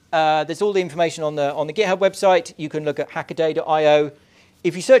 there's all the information on the GitHub website. You can look at hackaday.io.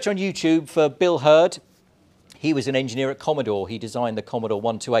 If you search on YouTube for Bill Hurd, he was an engineer at Commodore. He designed the Commodore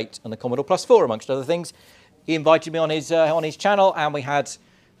 128 and the Commodore Plus 4, amongst other things. He invited me on his channel, and we had,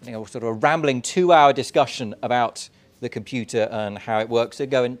 I think, a sort of a rambling 2-hour discussion about the computer and how it works. So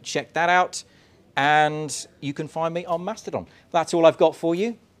go and check that out. And you can find me on Mastodon. That's all I've got for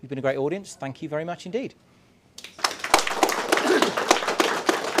you. You've been a great audience. Thank you very much indeed.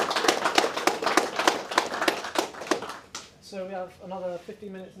 So we have another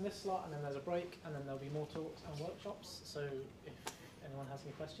 15 minutes in this slot, and then there's a break, and then there'll be more talks and workshops. So if anyone has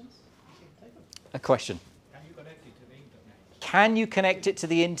any questions, you can take them. A question. Can you connect it to the internet? Can you connect it to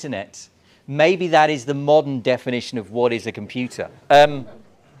the internet? Maybe that is the modern definition of what is a computer.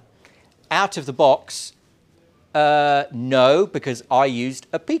 Out of the box, no, because I used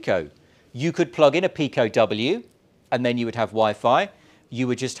a Pico. You could plug in a Pico W, and then you would have Wi-Fi. You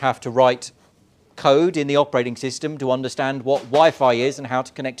would just have to write code in the operating system to understand what Wi-Fi is and how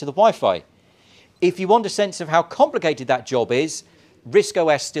to connect to the Wi-Fi. If you want a sense of how complicated that job is, RISC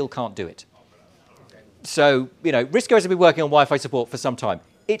OS still can't do it. So, you know, RISC OS has been working on Wi-Fi support for some time.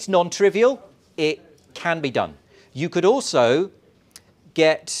 It's non-trivial. It can be done. You could also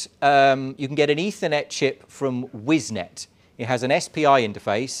get, you can get an Ethernet chip from WizNet. It has an SPI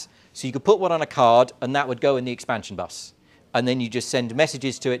interface, so you could put one on a card, and that would go in the expansion bus. And then you just send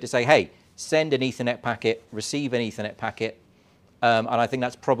messages to it to say, hey, send an Ethernet packet, receive an Ethernet packet, and I think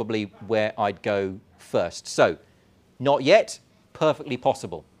that's probably where I'd go first. So, not yet, perfectly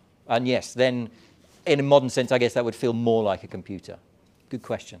possible. And yes, then in a modern sense, I guess that would feel more like a computer. Good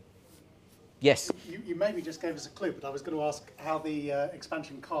question. Yes? You maybe just gave us a clue, but I was going to ask how the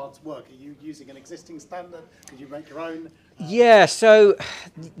expansion cards work. Are you using an existing standard? Could you make your own? Yeah, so,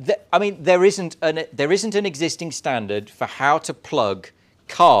 I mean, there isn't an existing standard for how to plug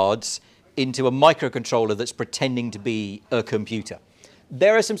cards into a microcontroller that's pretending to be a computer.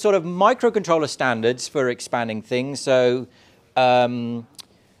 There are some sort of microcontroller standards for expanding things. So,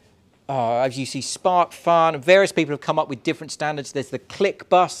 as you see, Spark, Fun, various people have come up with different standards. There's the click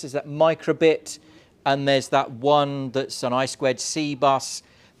bus, there's that microbit, and there's that one that's an I2C bus.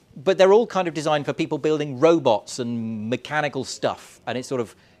 But they're all kind of designed for people building robots and mechanical stuff. And it's sort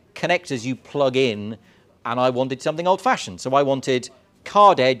of connectors you plug in. And I wanted something old-fashioned. So I wanted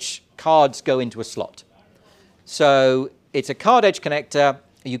card edge, cards go into a slot. So it's a card edge connector.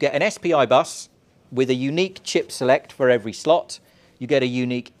 You get an SPI bus with a unique chip select for every slot. You get a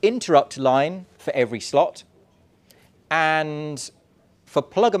unique interrupt line for every slot. And for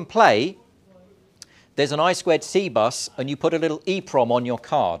plug and play, there's an I2C bus, and you put a little EEPROM on your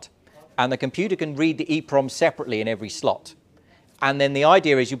card. And the computer can read the EEPROM separately in every slot. And then the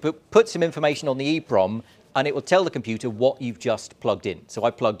idea is you put some information on the EEPROM, and it will tell the computer what you've just plugged in. So I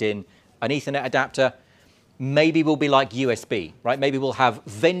plugged in an Ethernet adapter. Maybe we'll be like USB, right? Maybe we'll have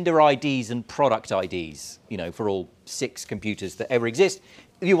vendor IDs and product IDs, you know, for all 6 computers that ever exist.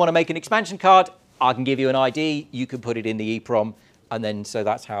 If you want to make an expansion card, I can give you an ID. You can put it in the EEPROM, and then so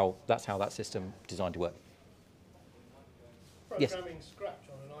that's how that system is designed to work. Programming Scratch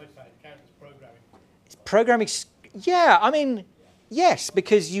on an iPad counts as programming. It's programming, yeah, I mean, yes,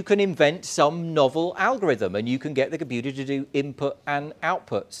 because you can invent some novel algorithm, and you can get the computer to do input and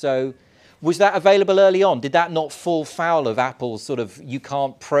output. So, was that available early on? Did that not fall foul of Apple's sort of, you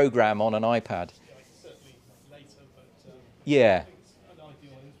can't program on an iPad? Yeah, it's certainly later, but Yeah. I think it's an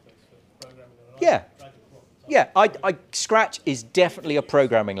ideal interface for programming on an Yeah. iPad. Drag and drop. Yeah, Scratch is definitely a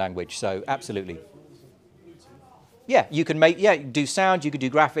programming language, so absolutely. Yeah, you can make, yeah, do sound, you can do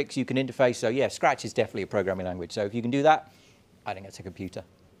graphics, you can interface, so yeah, Scratch is definitely a programming language. So if you can do that, I think it's a computer.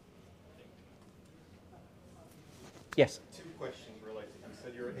 Yes? Two questions related. You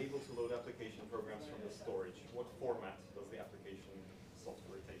said you're able to load application programs from the storage. What format does the application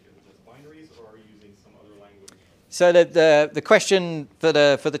software take? Is it just binaries, or are you using some other language? So the question for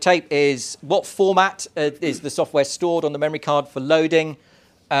the tape is, what format is the software stored on the memory card for loading?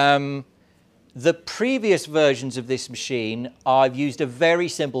 The previous versions of this machine, I've used a very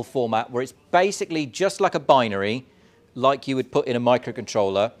simple format where it's basically just like a binary, like you would put in a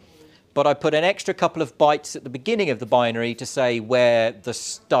microcontroller, but I put an extra couple of bytes at the beginning of the binary to say where the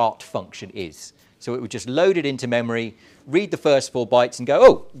start function is. So it would just load it into memory, read the first 4 bytes and go,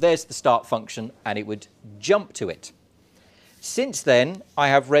 oh, there's the start function, and it would jump to it. Since then, I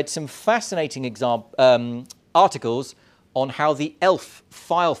have read some fascinating articles on how the ELF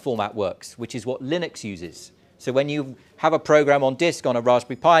file format works, which is what Linux uses. So when you have a program on disk on a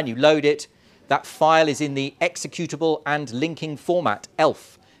Raspberry Pi and you load it, that file is in the executable and linking format,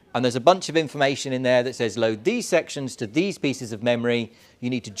 ELF. And there's a bunch of information in there that says load these sections to these pieces of memory. You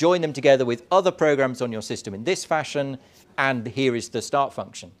need to join them together with other programs on your system in this fashion, and here is the start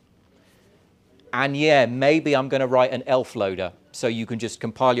function. And yeah, maybe I'm going to write an ELF loader, so you can just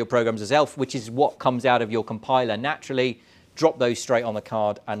compile your programs as ELF, which is what comes out of your compiler naturally, drop those straight on the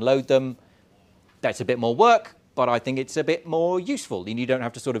card and load them. That's a bit more work, but but I think it's a bit more useful, and you don't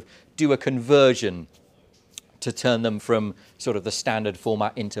have to sort of do a conversion to turn them from sort of the standard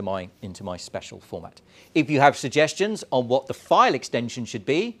format into my special format. If you have suggestions on what the file extension should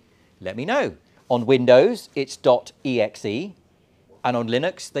be, let me know. On Windows, it's .exe, and on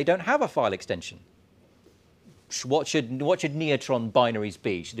Linux, they don't have a file extension. What should Neutron binaries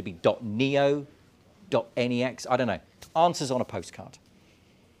be? Should it be .neo, .nex? I don't know. Answers on a postcard.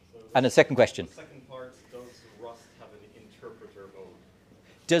 And the second question. The second part, does Rust have an interpreter mode?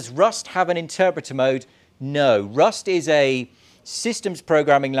 Does Rust have an interpreter mode? No. Rust is a systems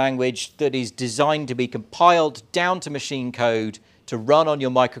programming language that is designed to be compiled down to machine code to run on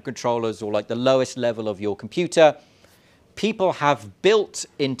your microcontrollers or like the lowest level of your computer. People have built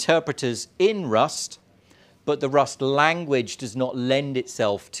interpreters in Rust, but the Rust language does not lend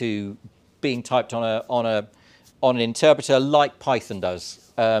itself to being typed on an interpreter like Python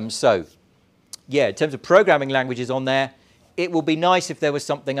does. So, yeah, in terms of programming languages on there, it would be nice if there was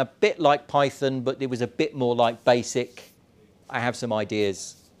something a bit like Python, but it was a bit more like BASIC. I have some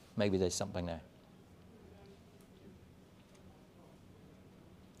ideas. Maybe there's something there.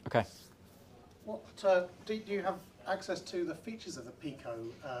 Okay. What do you have access to the features of the Pico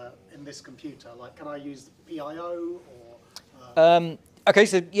in this computer? Like, can I use PIO or? Okay,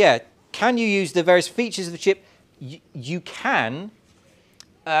 so yeah, can you use the various features of the chip? You can,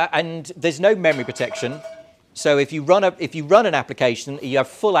 and there's no memory protection. So if you run an application, you have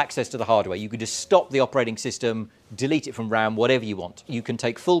full access to the hardware. You can just stop the operating system, delete it from RAM, whatever you want. You can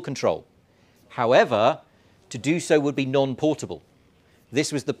take full control. However, to do so would be non-portable.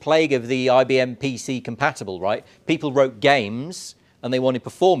 This was the plague of the IBM PC compatible, right? People wrote games and they wanted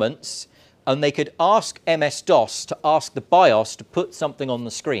performance, and they could ask MS-DOS to ask the BIOS to put something on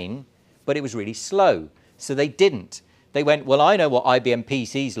the screen, but it was really slow. So they didn't. They went, well, I know what IBM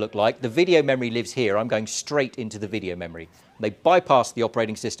PCs look like. The video memory lives here. I'm going straight into the video memory. They bypassed the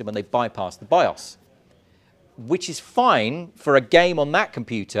operating system and they bypassed the BIOS, which is fine for a game on that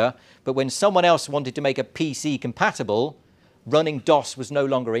computer. But when someone else wanted to make a PC compatible, running DOS was no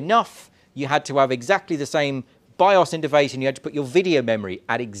longer enough. You had to have exactly the same BIOS interface, and you had to put your video memory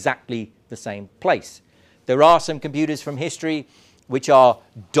at exactly the same place. There are some computers from history which are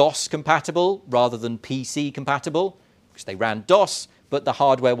DOS compatible rather than PC compatible, because they ran DOS, but the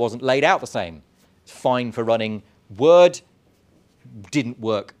hardware wasn't laid out the same. It's fine for running Word, didn't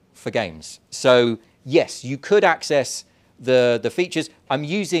work for games. So yes, you could access the features. I'm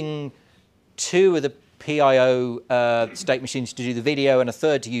using 2 of the PIO state machines to do the video and a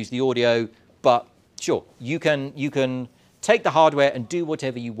 3rd to use the audio, but sure, you can take the hardware and do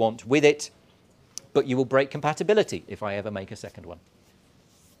whatever you want with it, but you will break compatibility if I ever make a second one.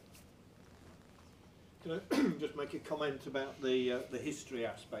 Can I just make a comment about the history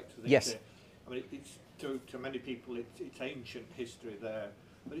aspect of it? Yes. I mean, it's to many people it's ancient history there,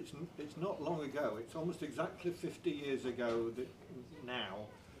 but it's not long ago. It's almost exactly 50 years ago that now.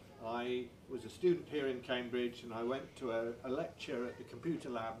 I was a student here in Cambridge, and I went to a lecture at the computer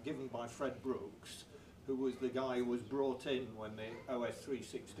lab given by Fred Brooks, who was the guy who was brought in when the OS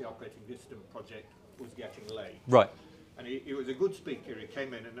 360 operating system project was getting late. Right. And he was a good speaker. He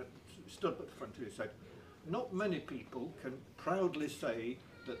came in and stood at the front and he said, not many people can proudly say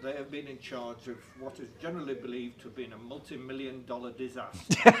that they have been in charge of what is generally believed to have been a multi-million-dollar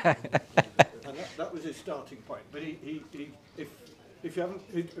disaster. And that was his starting point. But if you haven't,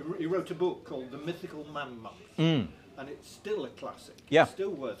 he wrote a book called The Mythical Man Month, and it's still a classic. Yeah. It's still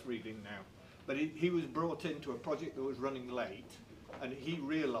worth reading now. But he was brought into a project that was running late, and he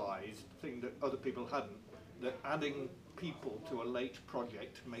realised, the thing that other people hadn't, that adding people to a late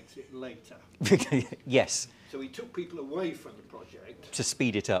project makes it later. Yes. So he took people away from the project To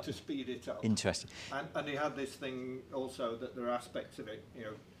speed it up. to speed it up. Interesting. And he had this thing also that there are aspects of it, you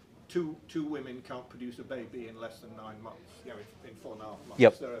know, two women can't produce a baby in less than 9 months, you know, in 4.5 months.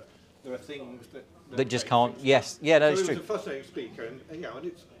 Yep. There are things That just can't. Yes. Yeah, so that's he true. was a fascinating speaker, and you know,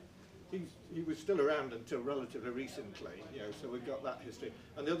 and he was still around until relatively recently, you know, so we've got that history.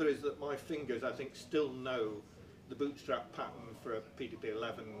 And the other is that my fingers, I think, still know the bootstrap pattern for a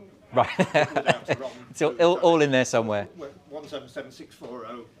PDP-11 Right. without a ROM. It's all in there somewhere.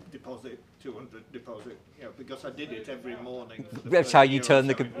 177640 deposit, 200 deposit, you know, because I did it every morning. For the That's first how you year or turn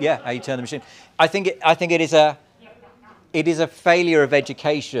so. how you turn the machine. I think it is a failure of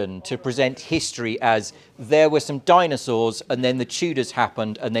education to present history as there were some dinosaurs and then the Tudors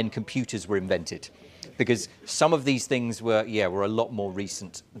happened and then computers were invented, because some of these things were a lot more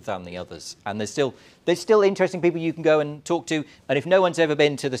recent than the others. And there's still interesting people you can go and talk to. And if no one's ever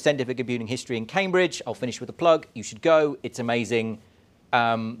been to the Centre for Computing History in Cambridge, I'll finish with a plug. You should go. It's amazing.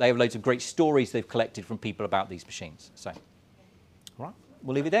 They have loads of great stories they've collected from people about these machines. So, all right,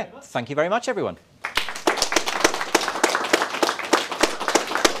 we'll leave it there. Thank you very much, everyone.